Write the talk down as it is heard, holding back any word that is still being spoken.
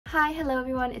Hi, hello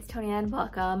everyone, it's Tony and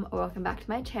welcome back to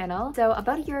my channel. So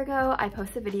about a year ago, I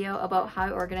posted a video about how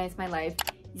I organize my life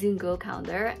using Google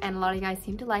Calendar, and a lot of you guys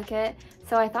seem to like it.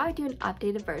 So I thought I'd do an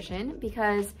updated version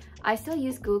because I still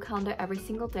use Google Calendar every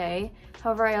single day.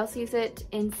 However, I also use it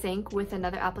in sync with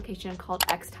another application called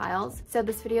xTiles. So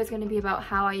this video is going to be about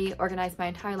how I organize my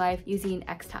entire life using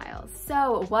xTiles.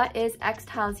 So what is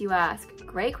xTiles, you ask?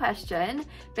 Great question.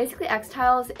 Basically,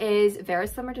 xTiles is very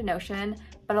similar to Notion,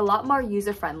 but a lot more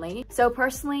user-friendly. So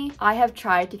personally, I have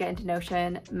tried to get into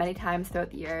Notion many times throughout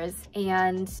the years,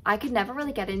 and I could never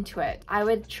really get into it. I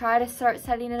would try to start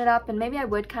setting it up, and maybe I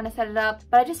would kind of set it up,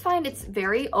 but I just find it's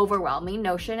very overwhelming,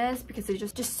 Notion is, because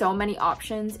there's just so many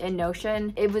options in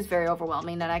Notion. It was very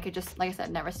overwhelming, and I could just, like I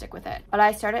said, never stick with it. But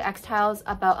I started xTiles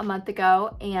about a month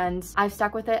ago, and I've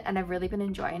stuck with it, and I've really been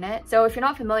enjoying it. So if you're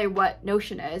not familiar what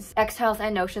Notion is, xTiles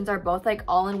and Notions are both like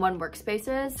all-in-one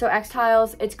workspaces. So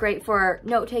xTiles, it's great for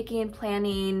note-taking,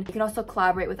 planning. You can also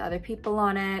collaborate with other people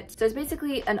on it. So it's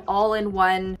basically an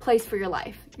all-in-one place for your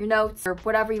life, your notes, or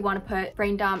whatever you want to put,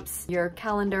 brain dumps, your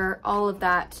calendar, all of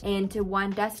that into one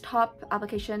desktop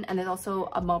application. And there's also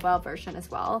a mobile version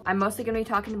as well. I'm mostly going to be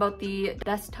talking about the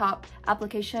desktop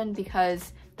application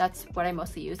because that's what I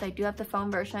mostly use. I do have the phone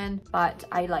version, but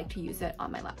I like to use it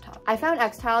on my laptop. I found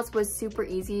xTiles was super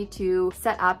easy to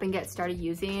set up and get started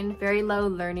using. Very low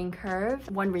learning curve.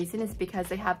 One reason is because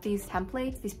they have these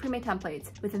templates, these pre-made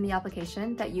templates within the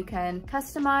application that you can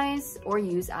customize or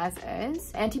use as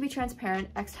is. And to be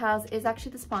transparent, xTiles is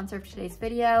actually the sponsor of today's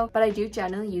video, but I do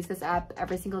generally use this app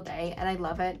every single day and I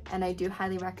love it and I do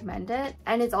highly recommend it.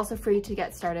 And it's also free to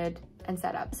get started and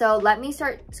set up. So let me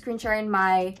start screen sharing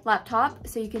my laptop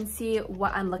so you can see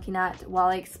what I'm looking at while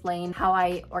I explain how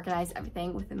I organize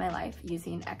everything within my life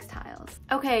using xTiles.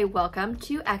 Okay, welcome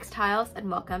to xTiles and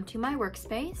welcome to my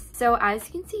workspace. So as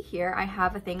you can see here, I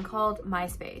have a thing called My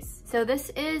Space. So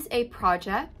this is a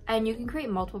project and you can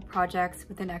create multiple projects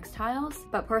within xTiles,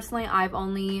 but personally I've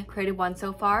only created one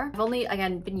so far. I've only,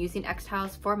 again, been using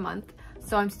xTiles for a month.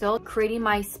 So I'm still creating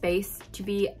my space to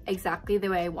be exactly the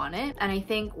way I want it. And I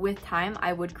think with time,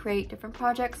 I would create different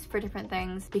projects for different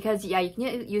things because yeah, you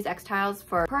can use xTiles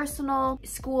for personal,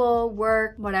 school,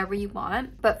 work, whatever you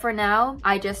want. But for now,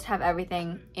 I just have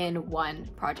everything in one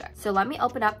project. So let me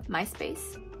open up my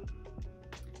space.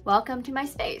 Welcome to my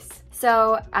space.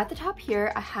 So at the top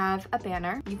here, I have a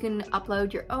banner. You can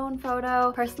upload your own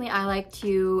photo. Personally, I like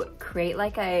to create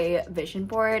like a vision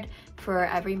board for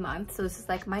every month. So this is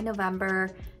like my November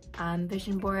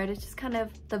vision board. It's just kind of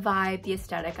the vibe, the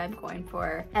aesthetic I'm going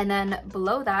for. And then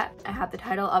below that, I have the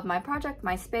title of my project,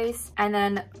 My Space. And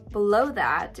then below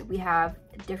that, we have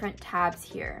different tabs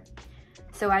here.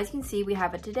 So as you can see, we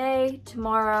have a today,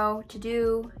 tomorrow, to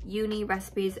do, uni,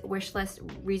 recipes, wish list,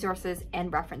 resources,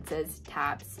 and references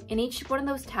tabs. And each one of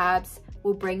those tabs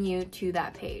will bring you to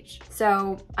that page.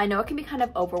 So I know it can be kind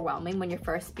of overwhelming when you're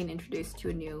first being introduced to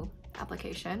a new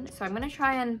application. So I'm gonna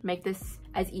try and make this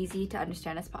as easy to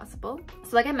understand as possible.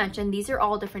 So like I mentioned, these are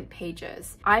all different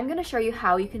pages. I'm gonna show you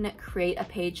how you can create a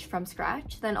page from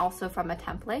scratch, then also from a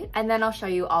template, and then I'll show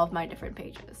you all of my different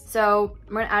pages. So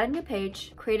we're gonna add a new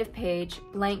page, creative page,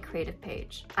 blank creative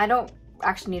page. I don't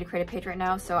actually need to create a page right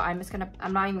now, so I'm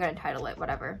not even gonna title it,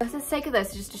 whatever. For the sake of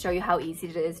this, just to show you how easy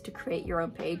it is to create your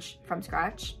own page from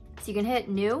scratch. So you can hit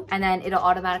new and then it'll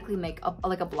automatically make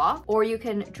like a block, or you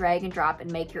can drag and drop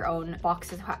and make your own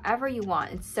boxes however you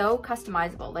want. It's so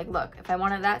customizable. Like look, if I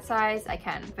want it that size, I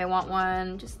can. If I want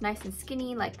one just nice and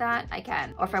skinny like that, I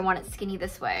can. Or if I want it skinny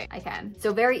this way, I can.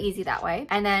 So very easy that way.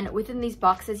 And then within these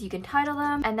boxes, you can title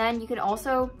them, and then you can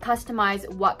also customize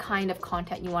what kind of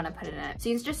content you want to put in it. So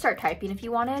you can just start typing if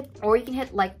you wanted, or you can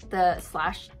hit like the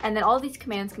slash, and then all of these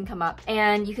commands can come up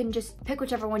and you can just pick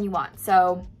whichever one you want.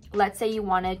 So let's say you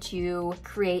wanted to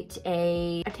create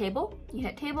a table. You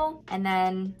hit table and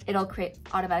then it'll create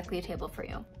automatically a table for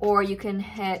you. Or you can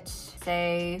hit,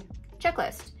 say,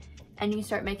 checklist, and you can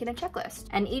start making a checklist.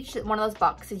 And each one of those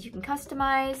boxes you can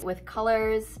customize with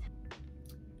colors,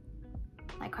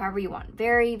 like however you want.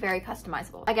 Very, very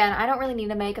customizable. Again, I don't really need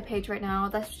to make a page right now.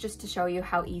 That's just to show you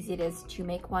how easy it is to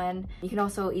make one. You can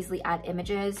also easily add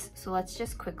images. So let's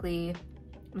just quickly,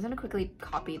 I'm just gonna quickly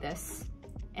copy this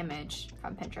image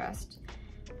from Pinterest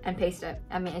and paste it.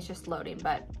 I mean, it's just loading,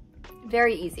 but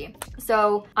very easy.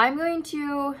 So I'm going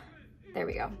to, there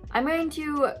we go. I'm going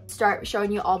to start showing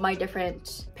you all my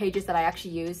different pages that I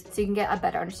actually use so you can get a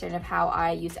better understanding of how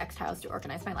I use xTiles to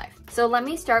organize my life. So let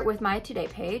me start with my today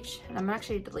page, and I'm gonna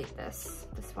actually delete this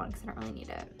one because I don't really need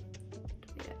it.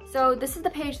 Delete it. So this is the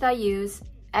page that I use.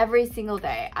 every single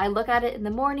day. I look at it in the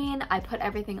morning, I put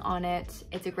everything on it.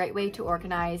 It's a great way to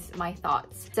organize my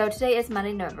thoughts. So today is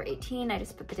Monday, November 18. I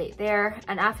just put the date there.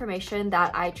 An affirmation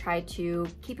that I try to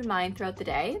keep in mind throughout the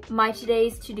day. My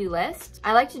today's to-do list.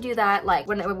 I like to do that like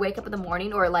when I wake up in the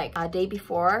morning or like a day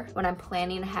before when I'm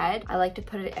planning ahead. I like to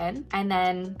put it in. And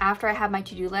then after I have my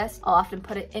to-do list, I'll often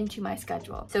put it into my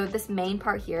schedule. So this main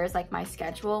part here is like my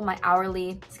schedule, my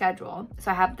hourly schedule.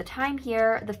 So I have the time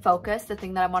here, the focus, the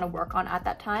thing that I want to work on at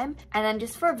that time. And then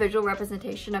just for a visual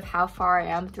representation of how far I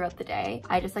am throughout the day,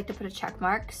 I just like to put a check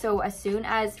mark. So as soon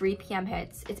as 3 p.m.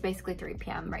 hits, it's basically 3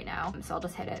 p.m. right now. So I'll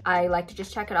just hit it. I like to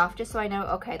just check it off just so I know,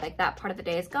 okay, like that part of the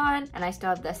day is gone and I still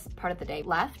have this part of the day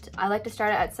left. I like to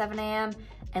start it at 7 a.m.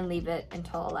 and leave it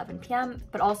until 11 p.m.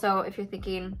 But also if you're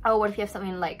thinking, oh, what if you have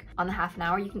something like on the half an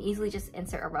hour, you can easily just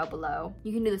insert a row below.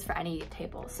 You can do this for any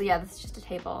table. So yeah, this is just a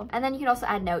table. And then you can also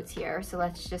add notes here. So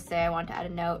let's just say I want to add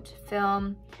a note,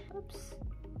 film. Oops,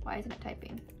 why isn't it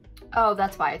typing? Oh,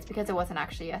 that's why. It's because it wasn't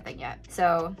actually a thing yet.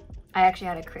 So I actually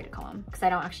had to create a column because I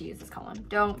don't actually use this column.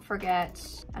 Don't forget,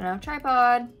 I don't know,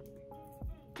 tripod.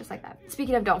 Just like that.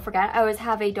 Speaking of don't forget, I always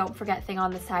have a don't forget thing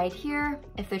on the side here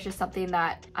if there's just something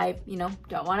that I,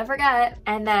 don't want to forget.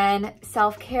 And then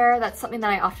self-care, that's something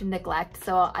that I often neglect.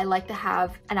 So I like to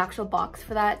have an actual box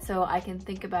for that so I can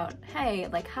think about, hey,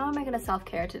 like how am I going to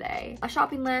self-care today? A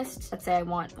shopping list. Let's say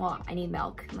I need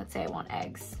milk. And let's say I want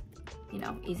eggs.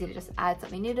 Easy to just add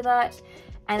something new to that.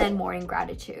 And then morning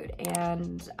gratitude.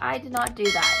 And I did not do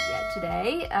that yet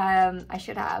today. I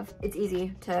should have. It's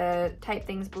easy to type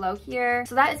things below here.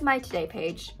 So that is my today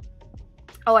page.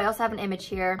 Oh, I also have an image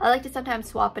here. I like to sometimes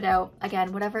swap it out.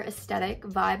 Again, whatever aesthetic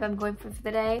vibe I'm going for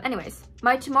the day. Anyways,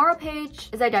 my tomorrow page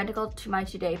is identical to my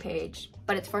today page,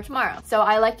 but it's for tomorrow. So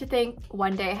I like to think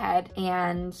one day ahead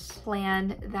and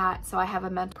plan that so I have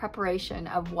a mental preparation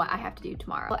of what I have to do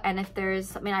tomorrow. And if there's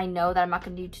something I know that I'm not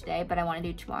gonna do today, but I wanna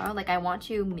do tomorrow, like I want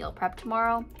to meal prep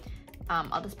tomorrow,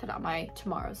 I'll just put on my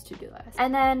tomorrow's to-do list.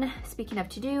 And then speaking of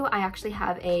to-do, I actually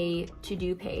have a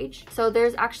to-do page. So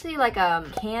there's actually like a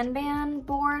Kanban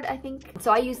board, I think.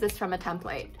 So I use this from a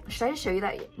template. Should I just show you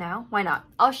that now? Why not?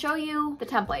 I'll show you the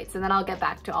templates and then I'll get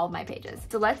back to all of my pages.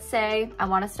 So let's say I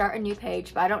want to start a new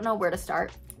page, but I don't know where to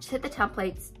start. Just hit the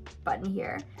templates button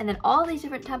here. And then all these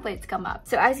different templates come up.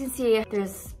 So as you can see,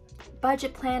 there's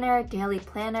budget planner, daily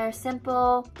planner,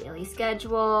 simple, daily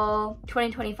schedule,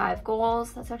 2025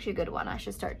 goals. That's actually a good one. I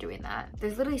should start doing that.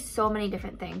 There's literally so many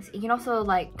different things. You can also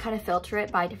like kind of filter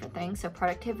it by different things. So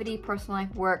productivity, personal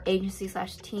life, work,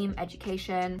 agency/team,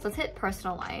 education. So let's hit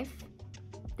personal life.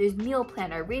 There's meal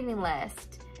planner, reading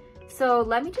list. So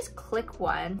let me just click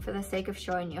one for the sake of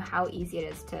showing you how easy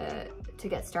it is to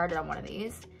get started on one of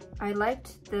these. I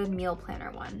liked the meal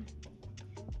planner one.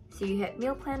 So you hit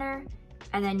meal planner,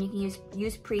 and then you can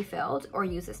use pre-filled or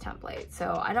use this template.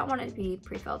 So I don't want it to be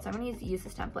pre-filled, so I'm gonna use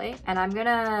this template and I'm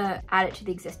gonna add it to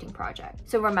the existing project.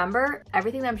 So remember,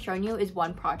 everything that I'm showing you is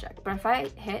one project, but if I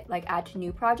hit like add to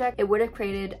new project, it would have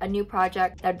created a new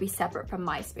project that'd be separate from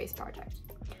my space project.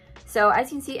 So as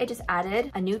you can see, I just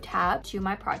added a new tab to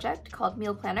my project called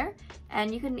Meal Planner,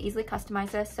 and you can easily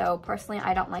customize this. So personally,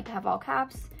 I don't like to have all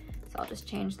caps, so I'll just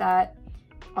change that.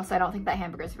 Also, I don't think that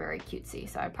hamburger is very cutesy,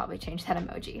 so I'd probably change that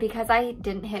emoji. Because I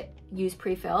didn't hit use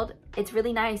pre-filled, it's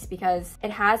really nice because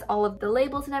it has all of the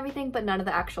labels and everything, but none of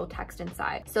the actual text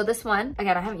inside. So this one,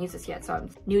 again, I haven't used this yet, so I'm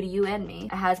new to you and me.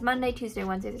 It has Monday, Tuesday,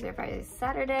 Wednesday, Thursday, Friday,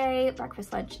 Saturday,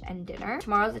 breakfast, lunch, and dinner.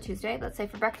 Tomorrow's a Tuesday. Let's say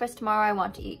for breakfast tomorrow, I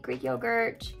want to eat Greek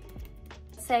yogurt.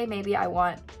 Say maybe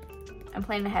I'm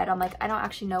planning ahead. I'm like, I don't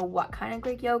actually know what kind of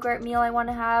Greek yogurt meal I want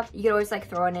to have. You could always like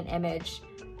throw in an image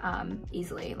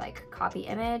easily, like copy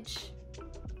image,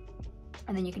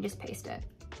 and then you can just paste it.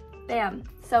 Bam,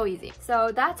 so easy.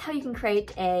 So that's how you can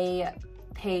create a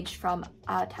page from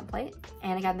a template.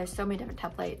 And again, there's so many different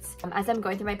templates. As I'm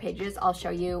going through my pages, I'll show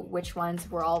you which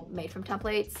ones were all made from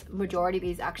templates. Majority of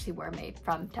these actually were made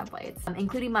from templates,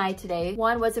 including my today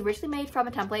one was originally made from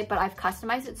a template, but I've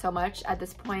customized it so much at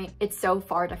this point. It's so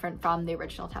far different from the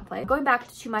original template. Going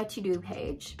back to my to-do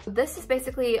page, this is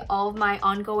basically all of my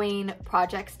ongoing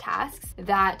projects, tasks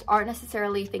that aren't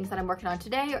necessarily things that I'm working on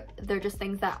today. They're just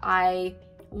things that I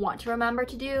want to remember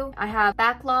to do. I have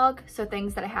backlog, so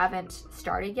things that I haven't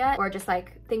started yet, or just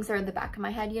like things that are in the back of my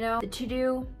head, the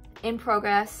to-do, in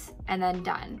progress, and then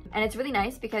done. And it's really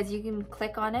nice because you can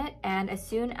click on it, and as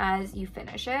soon as you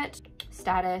finish it,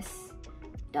 status,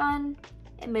 done,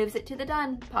 it moves it to the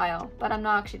done pile, but I'm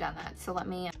not actually done that. So let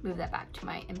me move that back to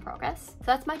my in progress. So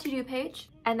that's my to-do page.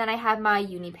 And then I have my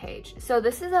uni page. So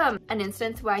this is an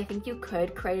instance where I think you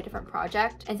could create a different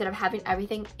project instead of having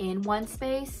everything in one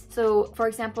space. So for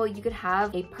example, you could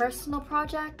have a personal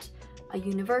project, a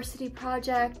university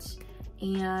project,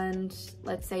 and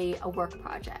let's say a work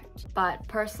project. But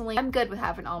personally, I'm good with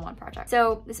having all one project.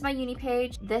 So this is my uni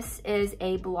page. This is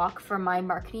a block for my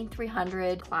Marketing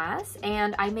 300 class,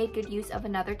 and I made good use of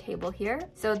another table here.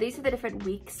 So these are the different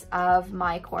weeks of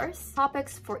my course,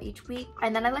 topics for each week.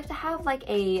 And then I like to have like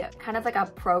a kind of like a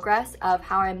progress of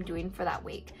how I'm doing for that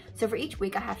week. So for each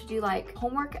week I have to do like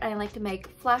homework, and I like to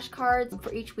make flashcards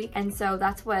for each week. And so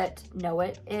that's what know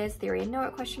it is, theory and know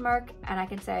it question mark. And I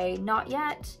can say not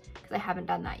yet, I haven't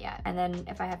done that yet. And then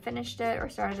if I have finished it or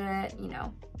started it, you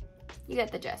know, you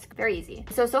get the gist. Very easy.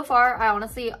 So far, I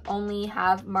honestly only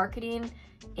have marketing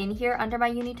in here under my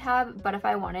uni tab, but if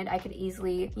I wanted, I could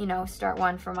easily, you know, start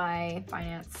one for my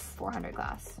finance 400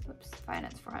 class. Oops,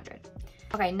 finance 400.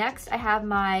 Okay, next I have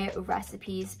my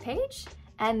recipes page.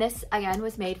 And this again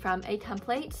was made from a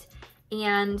template.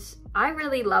 And I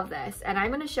really love this, and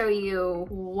I'm gonna show you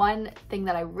one thing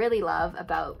that I really love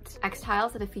about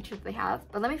xTiles and a feature that they have.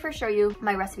 But let me first show you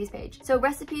my recipes page. So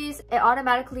recipes, it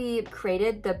automatically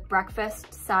created the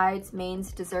breakfast, sides,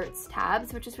 mains, desserts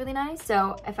tabs, which is really nice.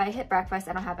 So if I hit breakfast,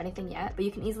 I don't have anything yet, but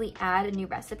you can easily add a new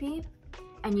recipe,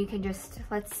 and you can just,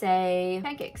 let's say,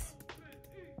 pancakes.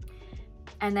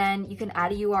 And then you can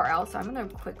add a URL. So I'm gonna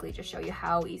quickly just show you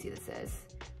how easy this is.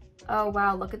 Oh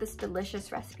wow, look at this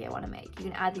delicious recipe I want to make. You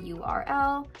can add the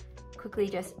URL, quickly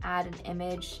just add an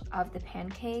image of the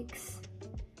pancakes.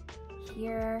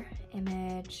 Here,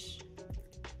 image.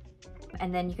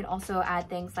 And then you can also add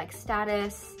things like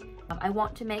status. I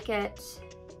want to make it,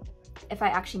 if I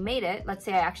actually made it, let's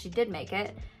say I actually did make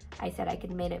it. I said I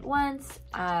could made it once,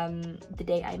 the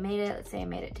day I made it, let's say I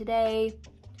made it today.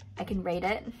 I can rate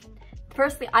it.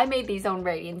 Personally, I made these own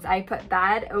ratings. I put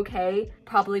bad, okay,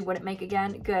 probably wouldn't make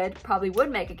again, good, probably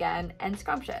would make again, and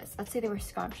scrumptious. Let's say they were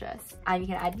scrumptious. You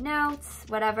can add notes,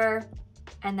 whatever,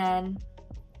 and then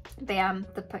bam,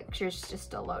 the picture's just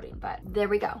still loading, but there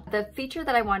we go. The feature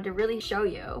that I wanted to really show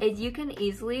you is you can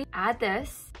easily add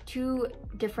this to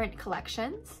different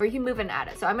collections, or you can move and add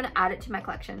it. So I'm gonna add it to my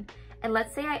collection. And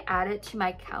let's say I add it to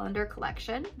my calendar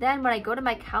collection. Then when I go to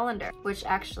my calendar, which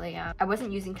actually, I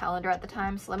wasn't using calendar at the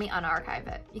time, so let me unarchive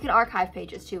it. You can archive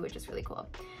pages too, which is really cool.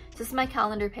 So this is my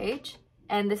calendar page,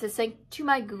 and this is synced to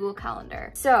my Google Calendar.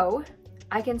 So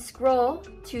I can scroll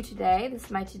to today, this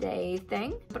is my today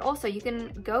thing, but also you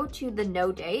can go to the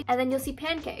no date, and then you'll see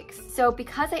pancakes. So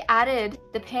because I added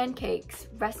the pancakes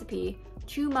recipe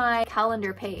to my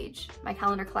calendar page, my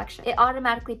calendar collection, it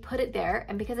automatically put it there,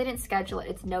 and because I didn't schedule it,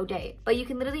 it's no date. But you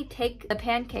can literally take the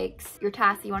pancakes, your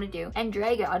task that you want to do, and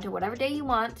drag it onto whatever day you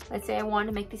want. Let's say I want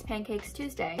to make these pancakes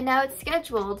Tuesday, and now it's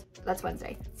scheduled, that's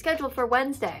Wednesday, scheduled for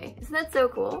Wednesday. Isn't that so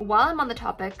cool? While I'm on the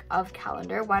topic of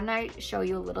calendar, why don't I show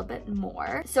you a little bit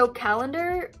more? So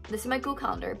calendar, this is my Google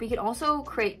Calendar, but you can also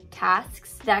create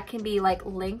tasks that can be like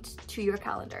linked to your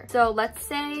calendar. So let's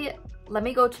say, let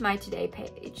me go to my today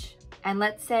page. And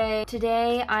let's say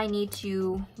today I need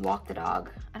to walk the dog.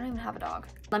 I don't even have a dog.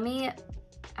 Let me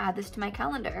add this to my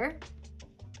calendar.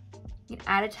 You can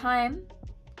add a time.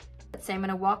 Let's say I'm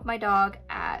gonna walk my dog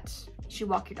at, you should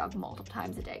walk your dog multiple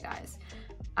times a day, guys,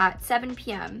 at 7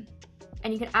 p.m.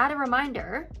 And you can add a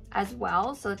reminder as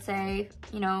well. So let's say,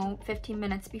 you know, 15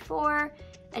 minutes before,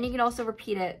 and you can also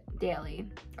repeat it daily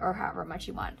or however much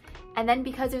you want. And then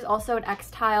because there's also an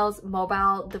xTiles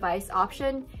mobile device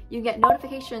option, you get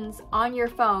notifications on your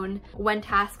phone when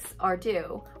tasks are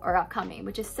due or upcoming,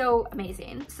 which is so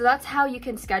amazing. So that's how you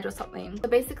can schedule something. So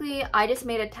basically, I just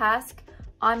made a task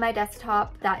on my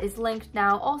desktop that is linked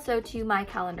now also to my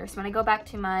calendar. So when I go back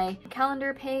to my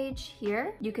calendar page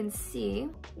here, you can see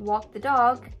walk the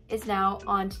dog is now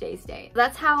on today's date.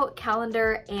 That's how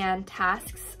calendar and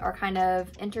tasks are kind of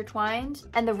intertwined.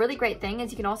 And the really great thing is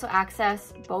you can also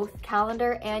access both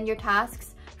calendar and your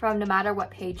tasks from no matter what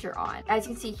page you're on. As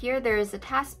you can see here, there is a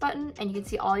task button, and you can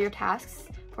see all your tasks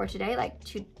for today,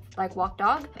 like walk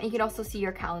dog. And you can also see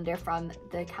your calendar from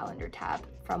the calendar tab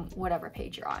from whatever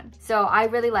page you're on. So I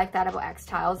really like that about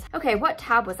xTiles. Okay, what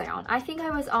tab was I on? I think I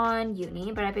was on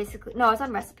uni, but I was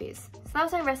on recipes. So that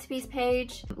was my recipes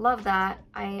page. Love that.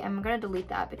 I am gonna delete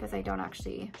that because I don't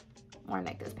actually want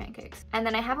to make those pancakes. And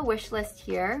then I have a wish list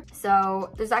here.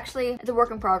 So there's actually, it's a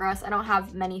work in progress. I don't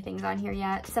have many things on here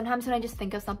yet. Sometimes when I just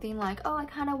think of something like, oh, I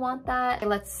kind of want that.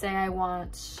 Let's say I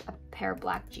want a pair of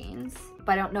black jeans,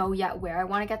 but I don't know yet where I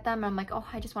want to get them. And I'm like, oh,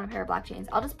 I just want a pair of black jeans.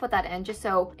 I'll just put that in just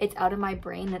so it's out of my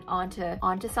brain and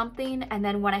onto something. And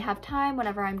then when I have time,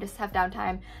 whenever I'm just have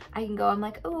downtime, I can go, I'm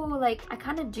like, oh, like I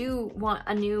kind of do want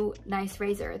a new nice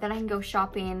razor. Then I can go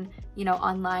shopping, you know,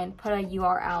 online, put a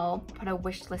URL, put a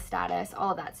wish list status,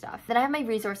 all of that stuff. Then I have my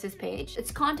resources page.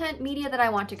 It's content media that I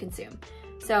want to consume.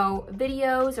 So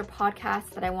videos or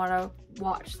podcasts that I want to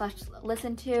watch /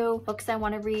 listen to, books I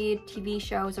want to read, TV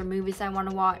shows or movies I want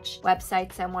to watch,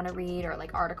 websites I want to read, or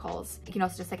like articles. You can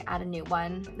also just like add a new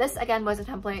one. This again was a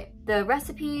template. The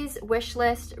recipes, wish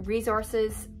list,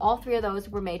 resources, all 3 of those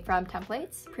were made from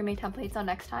templates, pre-made templates on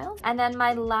xTiles. And then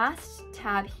my last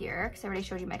tab here, because I already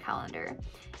showed you my calendar,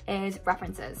 is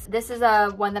references. This is a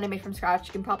one that I made from scratch.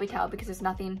 You can probably tell because there's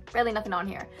really nothing on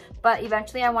here. But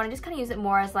eventually I want to just kind of use it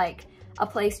more as like a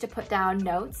place to put down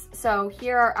notes. So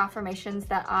here are affirmations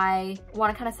that I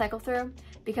want to kind of cycle through,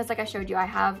 because like I showed you, I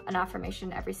have an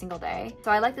affirmation every single day. So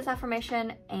I like this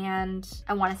affirmation and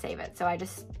I want to save it. So I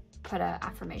just put a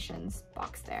affirmations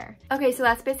box there. Okay, so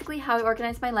that's basically how I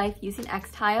organize my life using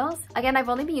xTiles. Again, I've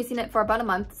only been using it for about a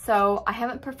month, so I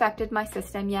haven't perfected my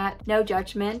system yet. No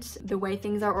judgment. The way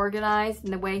things are organized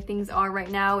and the way things are right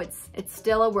now, it's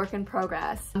still a work in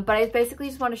progress. But I basically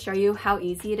just want to show you how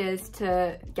easy it is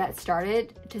to get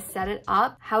started, to set it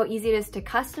up, how easy it is to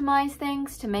customize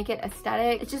things, to make it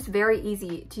aesthetic. It's just very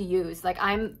easy to use. Like,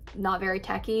 I'm not very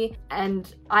techy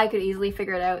and I could easily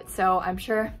figure it out, so I'm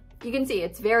sure you can see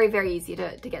it's very, very easy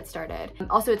to get started.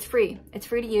 Also, it's free. It's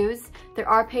free to use. There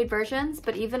are paid versions,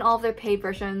 but even all of their paid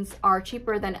versions are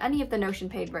cheaper than any of the Notion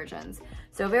paid versions.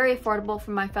 So very affordable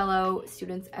for my fellow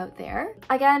students out there.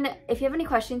 Again, if you have any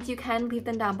questions, you can leave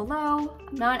them down below.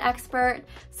 I'm not an expert,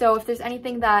 so if there's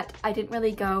anything that I didn't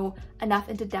really go enough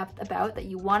into depth about that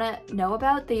you want to know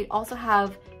about, they also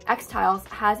have xTiles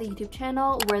has a YouTube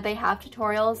channel where they have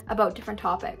tutorials about different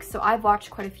topics. So I've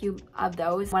watched quite a few of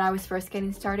those when I was first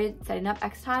getting started setting up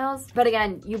xTiles. But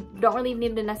again, you don't really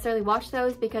need to necessarily watch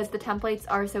those because the templates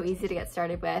are so easy to get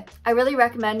started with. I really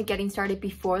recommend getting started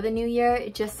before the new year,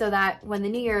 just so that when the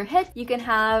new year hits, you can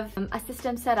have a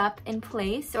system set up in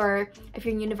place, or if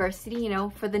you're in university, you know,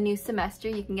 for the new semester,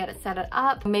 you can get it set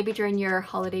up. Maybe during your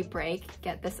holiday break,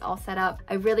 get this all set up.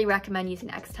 I really recommend using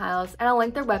xTiles, and I'll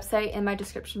link their website in my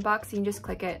description box. You can just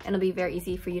click it and it'll be very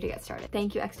easy for you to get started.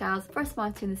 Thank you xTiles for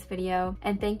sponsoring this video,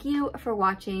 and thank you for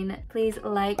watching. Please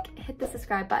hit the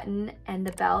subscribe button and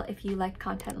the bell if you like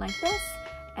content like this,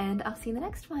 and I'll see you in the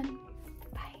next one.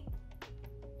 Bye.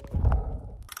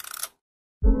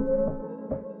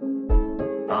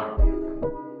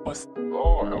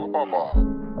 Oh, hello,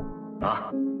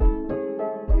 Papa.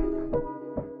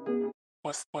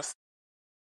 What's